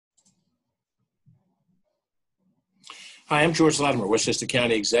Hi, I'm George Latimer, Westchester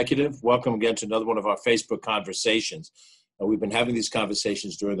County Executive. Welcome again to another one of our Facebook conversations. We've been having these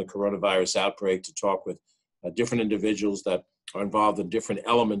conversations during the coronavirus outbreak to talk with different individuals that are involved in different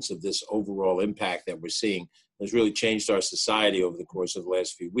elements of this overall impact that we're seeing. Has really changed our society over the course of the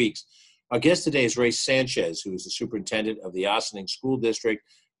last few weeks. Our guest today is Ray Sanchez, who is the superintendent of the Ossining School District.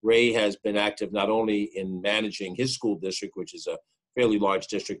 Ray has been active not only in managing his school district, which is a fairly large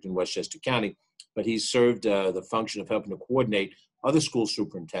district in Westchester County, but he's served the function of helping to coordinate other school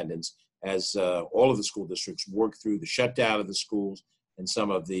superintendents as all of the school districts work through the shutdown of the schools and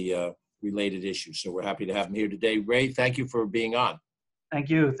some of the related issues. So we're happy to have him here today. Ray, thank you for being on. Thank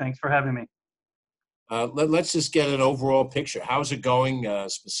you. Thanks for having me. Let's just get an overall picture. How's it going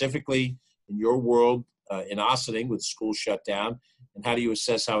specifically in your world in Ossining with schools shut down? And how do you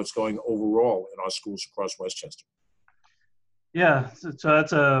assess how it's going overall in our schools across Westchester? Yeah, so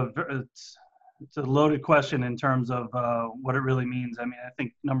it's a loaded question in terms of what it really means. I mean, I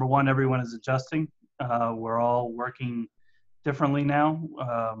think number one, everyone is adjusting. We're all working differently now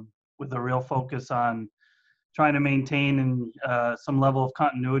with a real focus on trying to maintain some level of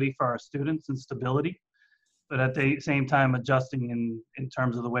continuity for our students and stability, but at the same time adjusting in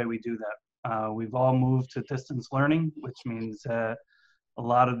terms of the way we do that. We've all moved to distance learning, which means a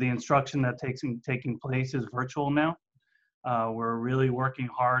lot of the instruction that taking place is virtual now. We're really working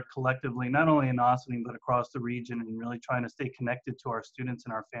hard collectively, not only in Ossining, but across the region, and really trying to stay connected to our students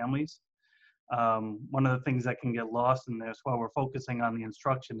and our families. One of the things that can get lost in this while we're focusing on the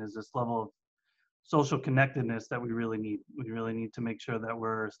instruction is this level of social connectedness that we really need. We really need to make sure that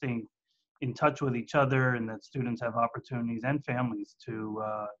we're staying in touch with each other and that students have opportunities and families to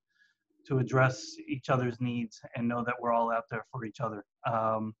address each other's needs and know that we're all out there for each other.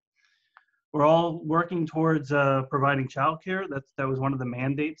 We're all working towards providing childcare. That was one of the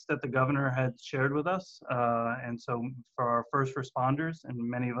mandates that the governor had shared with us. And so for our first responders, and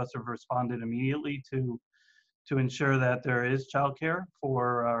many of us have responded immediately to ensure that there is childcare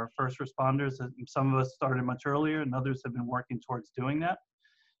for our first responders. Some of us started much earlier and others have been working towards doing that.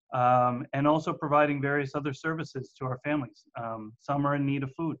 And also providing various other services to our families. Some are in need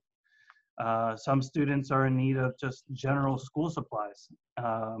of food. Some students are in need of just general school supplies.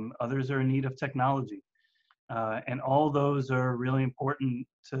 Others are in need of technology. And all those are really important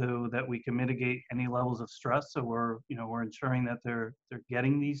that we can mitigate any levels of stress. So we're ensuring that they're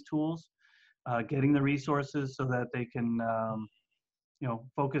getting these tools, getting the resources so that they can,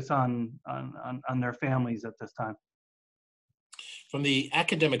 focus on their families at this time. From the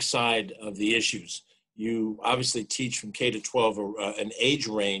academic side of the issues, you obviously teach from K to 12, an age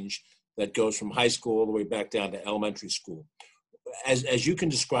range that goes from high school all the way back down to elementary school. As you can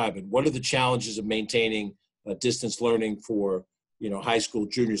describe it, what are the challenges of maintaining distance learning for high school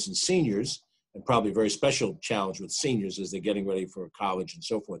juniors and seniors, and probably a very special challenge with seniors as they're getting ready for college and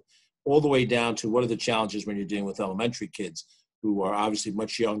so forth, all the way down to what are the challenges when you're dealing with elementary kids who are obviously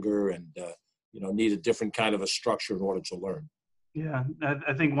much younger and need a different kind of a structure in order to learn? Yeah,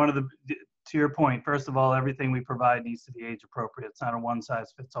 I think to your point, first of all, everything we provide needs to be age appropriate. It's not a one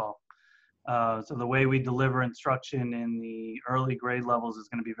size fits all. So the way we deliver instruction in the early grade levels is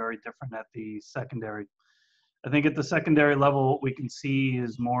going to be very different at the secondary. I think at the secondary level, what we can see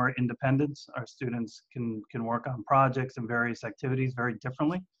is more independence. Our students can work on projects and various activities very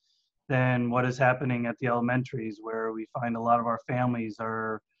differently than what is happening at the elementaries, where we find a lot of our families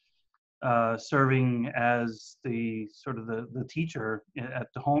are serving as the teacher at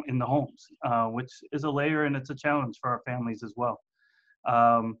the home in the homes, which is a layer and it's a challenge for our families as well.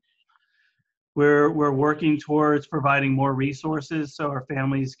 We're working towards providing more resources so our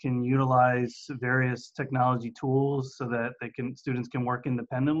families can utilize various technology tools so that students can work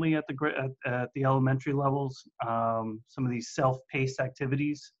independently at the elementary levels. Some of these self-paced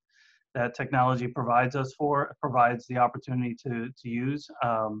activities that technology provides the opportunity to use.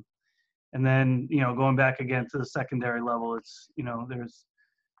 And then, going back again to the secondary level, it's,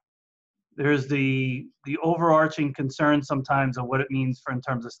 there's the overarching concern sometimes of what it means in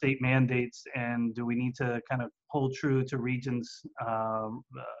terms of state mandates, and do we need to kind of hold true to Regents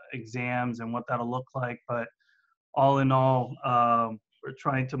exams and what that'll look like. But all in all, we're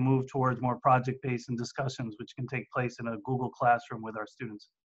trying to move towards more project-based and discussions, which can take place in a Google Classroom with our students.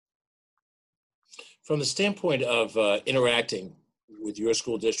 From the standpoint of interacting with your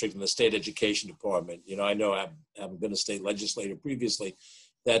school district and the state education department, I know I haven't been a state legislator previously,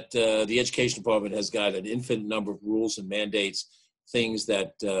 that the education department has got an infinite number of rules and mandates, things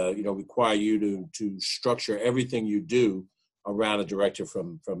that require you to structure everything you do around a directive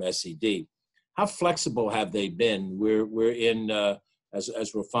from SED. How flexible have they been? We're in,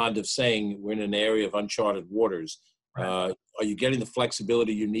 as we're fond of saying, we're in an area of uncharted waters. Right. Are you getting the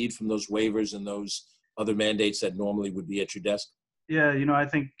flexibility you need from those waivers and those other mandates that normally would be at your desk? Yeah, I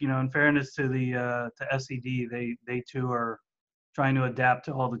think, in fairness to the to SED, they too are trying to adapt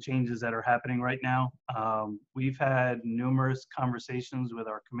to all the changes that are happening right now. We've had numerous conversations with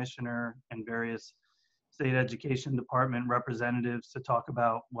our commissioner and various state education department representatives to talk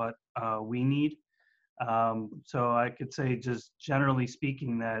about what we need. So I could say, just generally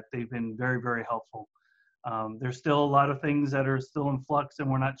speaking, that they've been very, very helpful. There's still a lot of things that are still in flux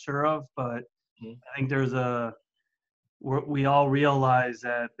and we're not sure of, but I think we all realize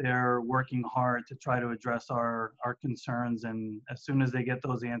that they're working hard to try to address our concerns, and as soon as they get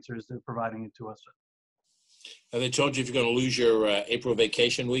those answers, they're providing it to us. Have they told you if you're going to lose your April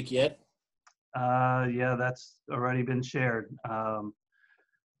vacation week yet? Yeah, that's already been shared.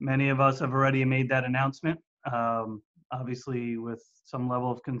 Many of us have already made that announcement, obviously with some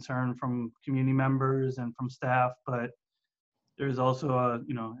level of concern from community members and from staff, but there's also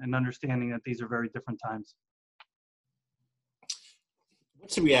an understanding that these are very different times.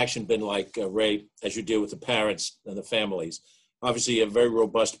 What's the reaction been like, Ray, as you deal with the parents and the families? Obviously, you have a very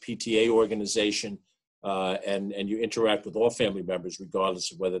robust PTA organization, and you interact with all family members,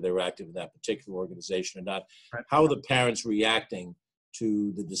 regardless of whether they're active in that particular organization or not. Right. How are the parents reacting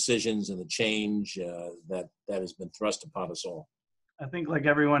to the decisions and the change that has been thrust upon us all? I think, like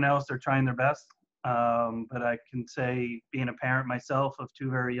everyone else, they're trying their best. But I can say, being a parent myself of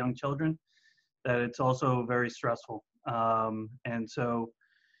two very young children, that it's also very stressful. And so,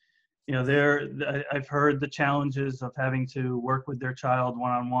 I've heard the challenges of having to work with their child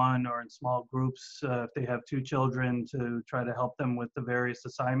one-on-one or in small groups if they have two children, to try to help them with the various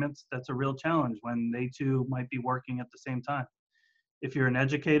assignments. That's a real challenge when they too might be working at the same time. If you're an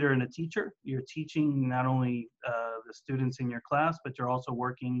educator and a teacher, you're teaching not only the students in your class, but you're also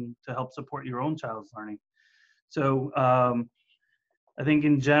working to help support your own child's learning. So I think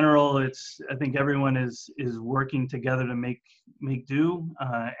in general, I think everyone is working together to make do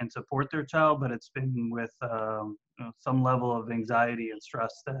and support their child, but it's been with some level of anxiety and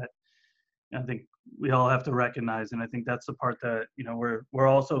stress that I think we all have to recognize. And I think that's the part that we're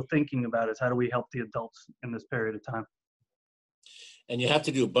also thinking about, is how do we help the adults in this period of time. And you have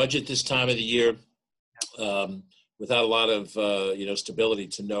to do a budget this time of the year without a lot of stability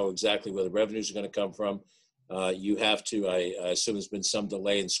to know exactly where the revenues are going to come from. You have to, I assume there's been some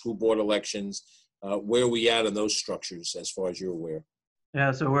delay in school board elections. Where are we at in those structures as far as you're aware?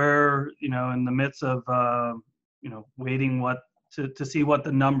 Yeah, so we're, in the midst of, waiting to see what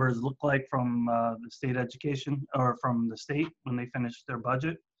the numbers look like from the state education, or from the state when they finish their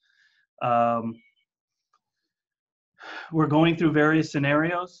budget. We're going through various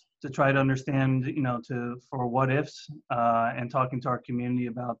scenarios to try to understand, for what ifs, and talking to our community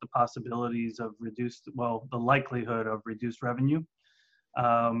about the possibilities of the likelihood of reduced revenue,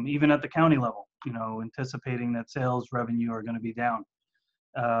 even at the county level, anticipating that sales revenue are going to be down.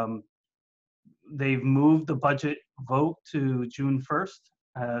 They've moved the budget vote to June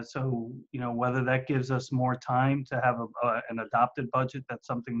 1st. So, whether that gives us more time to have an adopted budget, that's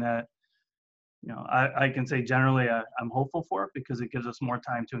something that, I can say generally I'm hopeful for it, because it gives us more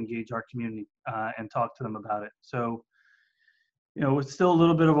time to engage our community and talk to them about it. So, it's still a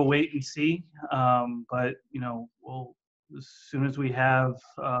little bit of a wait and see, but, as soon as we have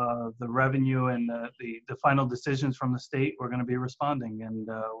the revenue and the final decisions from the state, we're going to be responding, and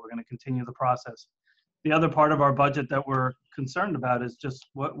we're going to continue the process. The other part of our budget that we're concerned about is just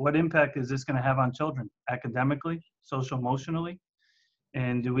what impact is this going to have on children academically, social, emotionally?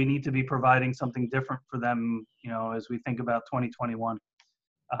 And do we need to be providing something different for them, as we think about 2021?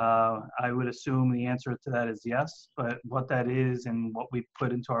 I would assume the answer to that is yes, but what that is and what we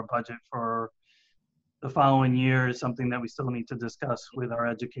put into our budget for the following year is something that we still need to discuss with our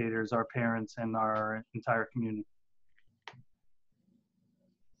educators, our parents, and our entire community.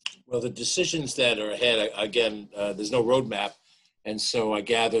 Well, the decisions that are ahead, again, there's no roadmap. And so I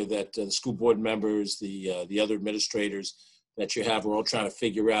gather that the school board members, the other administrators that you have, are all trying to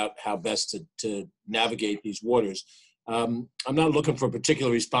figure out how best to navigate these waters. I'm not looking for a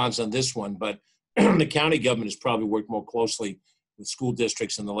particular response on this one, but the county government has probably worked more closely with school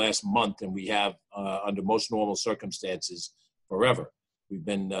districts in the last month than we have under most normal circumstances forever. We've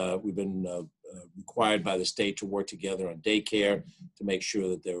been required by the state to work together on daycare to make sure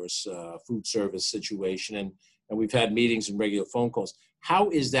that there was a food service situation, and we've had meetings and regular phone calls. How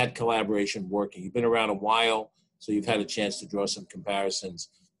is that collaboration working? You've been around a while, so you've had a chance to draw some comparisons.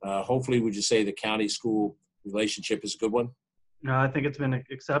 Hopefully, would you say the county-school relationship is a good one? No, I think it's been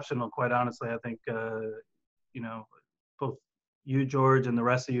exceptional, quite honestly. I think, both you, George, and the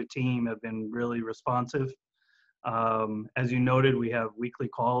rest of your team have been really responsive. As you noted, we have weekly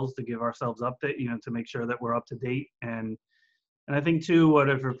calls to give ourselves update, to make sure that we're up to date. And I think too, what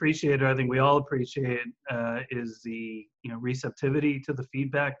I've appreciated, I think we all appreciate, is the receptivity to the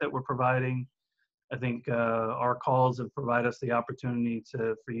feedback that we're providing. I think our calls have provided us the opportunity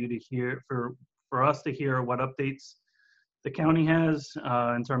for you to hear, for us to hear what updates the county has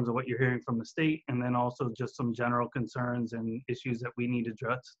in terms of what you're hearing from the state, and then also just some general concerns and issues that we need to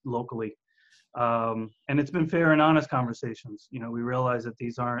address locally. And it's been fair and honest conversations. We realize that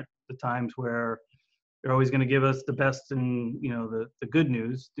these aren't the times where you're always going to give us the best and the good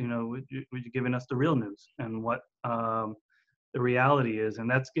news. You're giving us the real news and what the reality is, and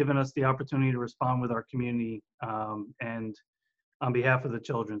that's given us the opportunity to respond with our community and on behalf of the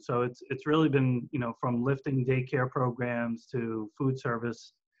children. So it's really been from lifting daycare programs to food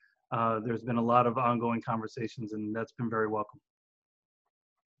service. There's been a lot of ongoing conversations, and that's been very welcome.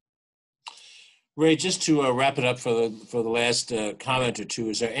 Ray, just to wrap it up for the last comment or two,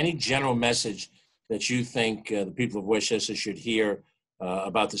 is there any general message that you think the people of Westchester should hear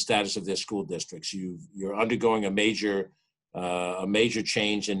about the status of their school districts? You're undergoing a major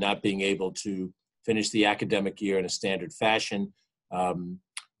change in not being able to finish the academic year in a standard fashion.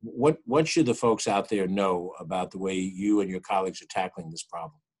 What should the folks out there know about the way you and your colleagues are tackling this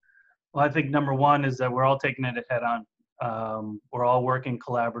problem? Well, I think number one is that we're all taking it head on. We're all working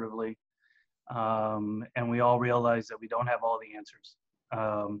collaboratively, and we all realize that we don't have all the answers.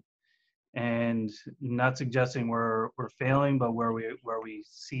 And not suggesting we're failing, but where we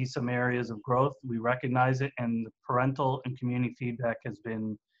see some areas of growth, we recognize it, and the parental and community feedback has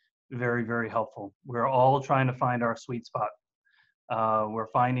been very, very helpful. We're all trying to find our sweet spot. We're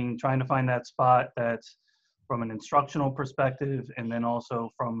trying to find that spot that's from an instructional perspective, and then also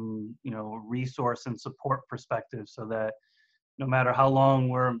from resource and support perspective, so that no matter how long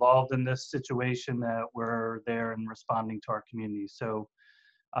we're involved in this situation, that we're there and responding to our community. So.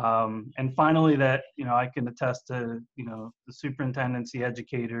 And finally, that I can attest to the superintendents, the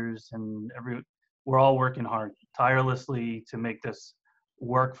educators, and we're all working hard, tirelessly, to make this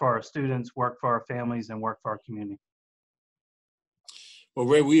work for our students, work for our families, and work for our community. Well,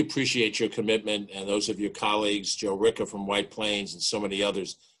 Ray, we appreciate your commitment, and those of your colleagues, Joe Ricca from White Plains, and so many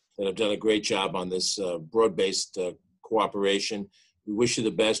others that have done a great job on this broad-based cooperation. We wish you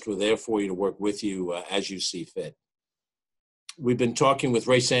the best. We're there for you to work with you as you see fit. We've been talking with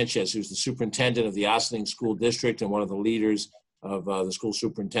Ray Sanchez, who's the superintendent of the Ossining School District and one of the leaders of the school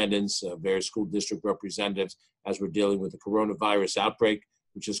superintendents, various school district representatives, as we're dealing with the coronavirus outbreak,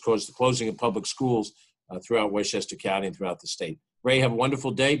 which has caused the closing of public schools throughout Westchester County and throughout the state. Ray, have a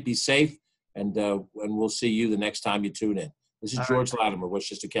wonderful day. Be safe, and we'll see you the next time you tune in. This is George Latimer,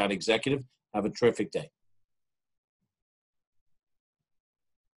 Westchester County Executive. Have a terrific day.